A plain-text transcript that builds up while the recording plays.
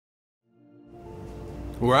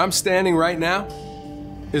Where I'm standing right now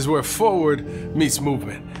is where forward meets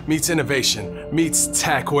movement, meets innovation, meets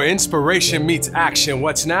tech, where inspiration meets action.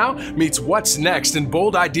 What's now meets what's next, and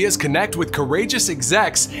bold ideas connect with courageous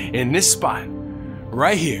execs in this spot,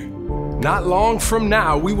 right here. Not long from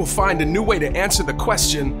now, we will find a new way to answer the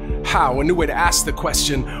question, how? A new way to ask the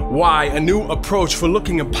question, why? A new approach for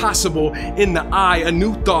looking impossible in the eye, a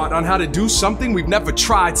new thought on how to do something we've never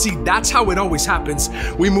tried. See, that's how it always happens.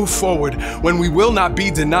 We move forward when we will not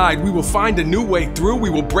be denied. We will find a new way through.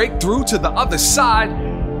 We will break through to the other side.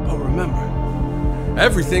 But remember,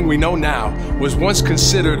 everything we know now was once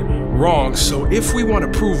considered wrong. So if we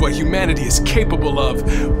want to prove what humanity is capable of,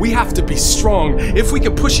 we have to be strong. If we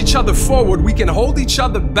can push each other forward, we can hold each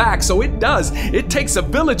other back. So it takes a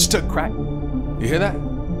village to crack. You hear that?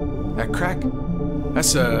 That crack?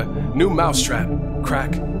 That's a new mousetrap.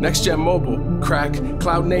 Crack. Next-gen mobile. Crack.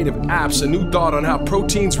 Cloud-native apps. A new thought on how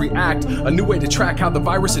proteins react. A new way to track how the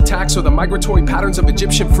virus attacks or the migratory patterns of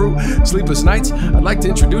Egyptian fruit. Sleepless nights. I'd like to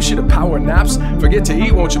introduce you to power naps. Forget to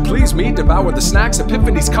eat, won't you please me? Devour the snacks.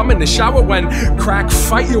 Epiphanies come in the shower when crack.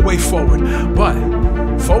 Fight your way forward. But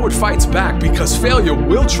forward fights back because failure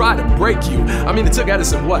will try to break you. I mean, it took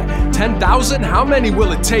Edison, what, 10,000? How many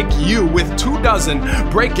will it take you with 24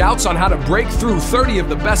 breakouts on how to break through? 30 of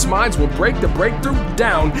the best minds will break the breakthrough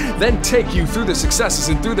down, then take you through their successes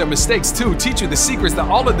and through their mistakes too. Teach you the secrets that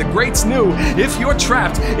all of the greats knew. If you're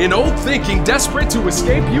trapped in old thinking, desperate to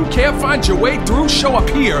escape, you can't find your way through, show up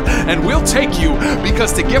here and we'll take you.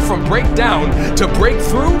 Because to get from breakdown to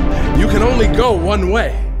breakthrough, you can only go one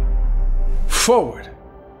way. Forward.